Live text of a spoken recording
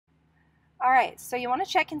Alright, so you want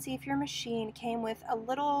to check and see if your machine came with a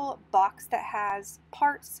little box that has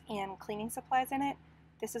parts and cleaning supplies in it.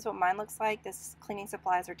 This is what mine looks like. This cleaning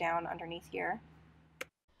supplies are down underneath here.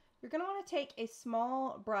 You're going to want to take a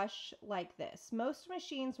small brush like this. Most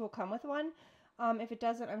machines will come with one. If it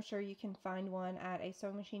doesn't, I'm sure you can find one at a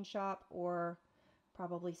sewing machine shop or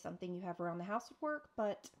probably something you have around the house would work,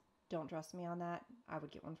 but don't trust me on that. I would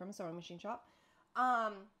get one from a sewing machine shop.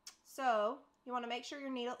 Um, so you want to make sure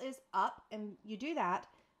your needle is up, and you do that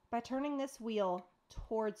by turning this wheel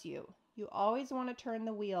towards you. You always want to turn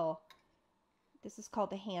the wheel. This is called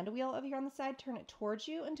the hand wheel over here on the side. Turn it towards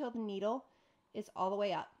you until the needle is all the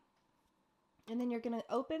way up. And then you're going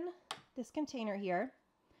to open this container here.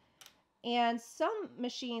 And some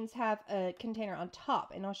machines have a container on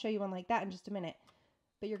top, and I'll show you one like that in just a minute.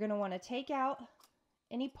 But you're going to want to take out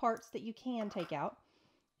any parts that you can take out.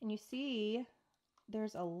 And you see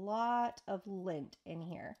there's a lot of lint in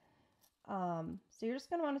here. So you're just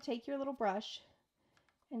going to want to take your little brush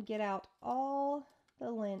and get out all the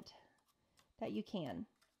lint that you can.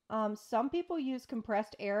 Some people use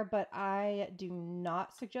compressed air, but I do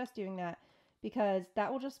not suggest doing that because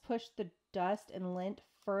that will just push the dust and lint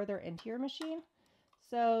further into your machine.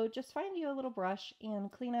 So just find you a little brush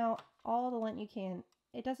and clean out all the lint you can.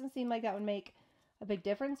 It doesn't seem like that would make a big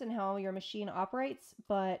difference in how your machine operates,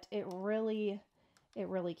 but it really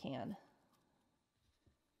can.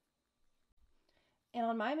 And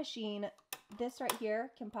on my machine, this right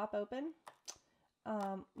here can pop open.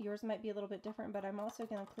 Yours might be a little bit different, but I'm also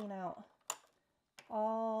going to clean out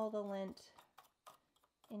all the lint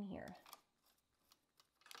in here.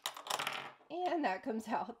 And that comes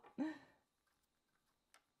out.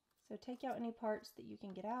 So take out any parts that you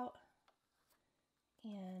can get out,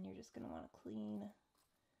 and you're just going to want to clean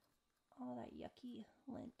all that yucky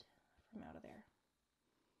lint from out of there.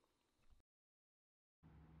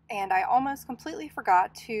 And I almost completely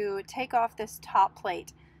forgot to take off this top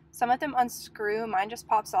plate. Some of them unscrew, mine just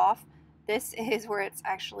pops off. This is where it's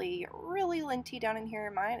actually really linty down in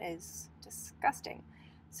here. Mine is disgusting.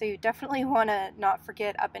 So you definitely want to not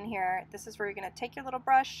forget up in here. This is where you're going to take your little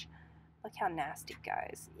brush. Look how nasty,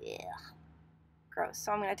 guys. Ugh. Gross.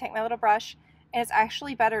 So I'm going to take my little brush, and it's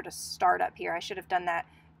actually better to start up here. I should have done that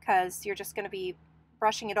because you're just going to be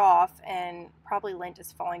brushing it off, and probably lint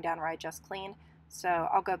is falling down where I just cleaned. So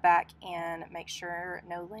I'll go back and make sure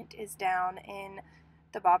no lint is down in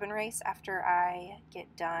the bobbin race after I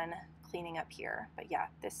get done cleaning up here. But yeah,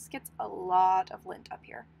 this gets a lot of lint up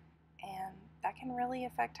here, and that can really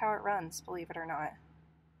affect how it runs, believe it or not.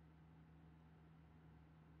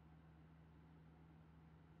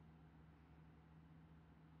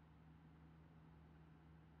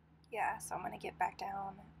 Yeah, so I'm going to get back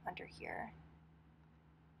down under here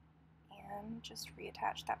and just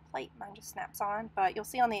reattach that plate. Mine just snaps on, but you'll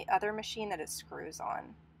see on the other machine that it screws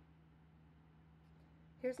on.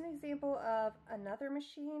 Here's an example of another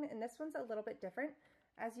machine, and this one's a little bit different.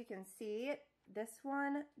 As you can see, this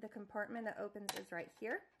one, the compartment that opens is right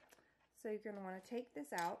here. So you're going to want to take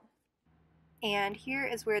this out. And here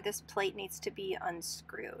is where this plate needs to be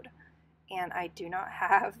unscrewed. And I do not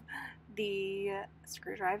have the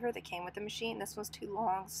screwdriver that came with the machine. This was too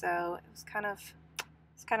long, so it was kind of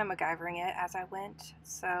MacGyvering it as I went.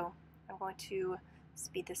 So I'm going to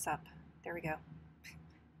speed this up. There we go.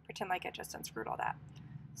 Pretend like I just unscrewed all that.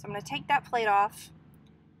 So I'm going to take that plate off,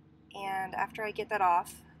 and after I get that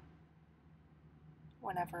off,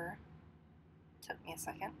 whenever, it took me a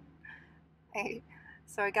second. Hey,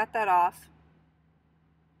 so I got that off,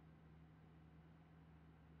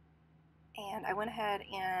 and I went ahead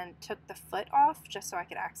and took the foot off just so I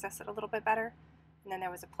could access it a little bit better. And then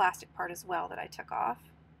there was a plastic part as well that I took off.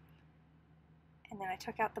 And then I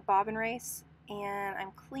took out the bobbin race, and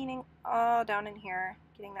I'm cleaning all down in here,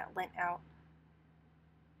 getting that lint out.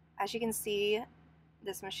 As you can see,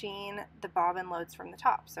 this machine, the bobbin loads from the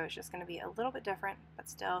top, so it's just going to be a little bit different, but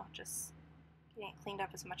still just getting it cleaned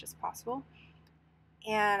up as much as possible.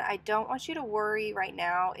 And I don't want you to worry right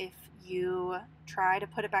now if you try to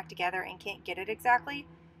put it back together and can't get it exactly.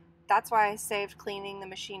 That's why I saved cleaning the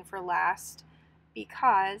machine for last,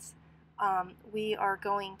 because we are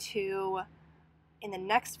going to, in the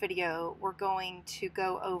next video, we're going to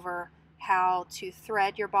go over how to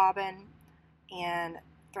thread your bobbin and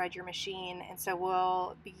thread your machine, and so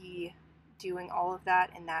we'll be doing all of that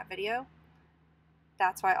in that video.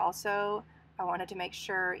 That's why also I wanted to make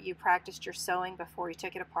sure you practiced your sewing before you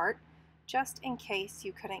took it apart, just in case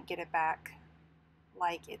you couldn't get it back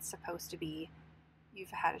like it's supposed to be.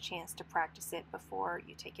 You've had a chance to practice it before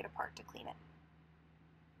you take it apart to clean it.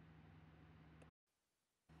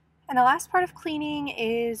 And the last part of cleaning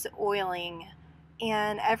is oiling.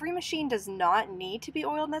 And every machine does not need to be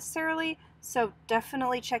oiled necessarily, so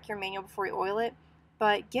definitely check your manual before you oil it.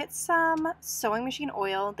 But get some sewing machine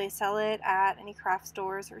oil. They sell it at any craft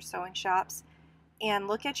stores or sewing shops. And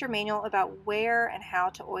look at your manual about where and how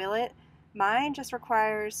to oil it. Mine just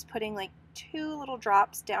requires putting like 2 little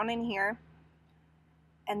drops down in here.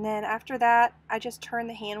 And then after that, I just turn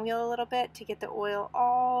the hand wheel a little bit to get the oil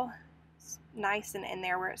all nice and in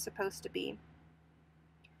there where it's supposed to be.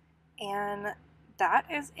 And that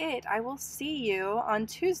is it. I will see you on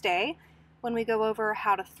Tuesday when we go over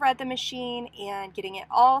how to thread the machine and getting it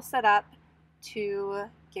all set up to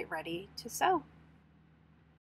get ready to sew.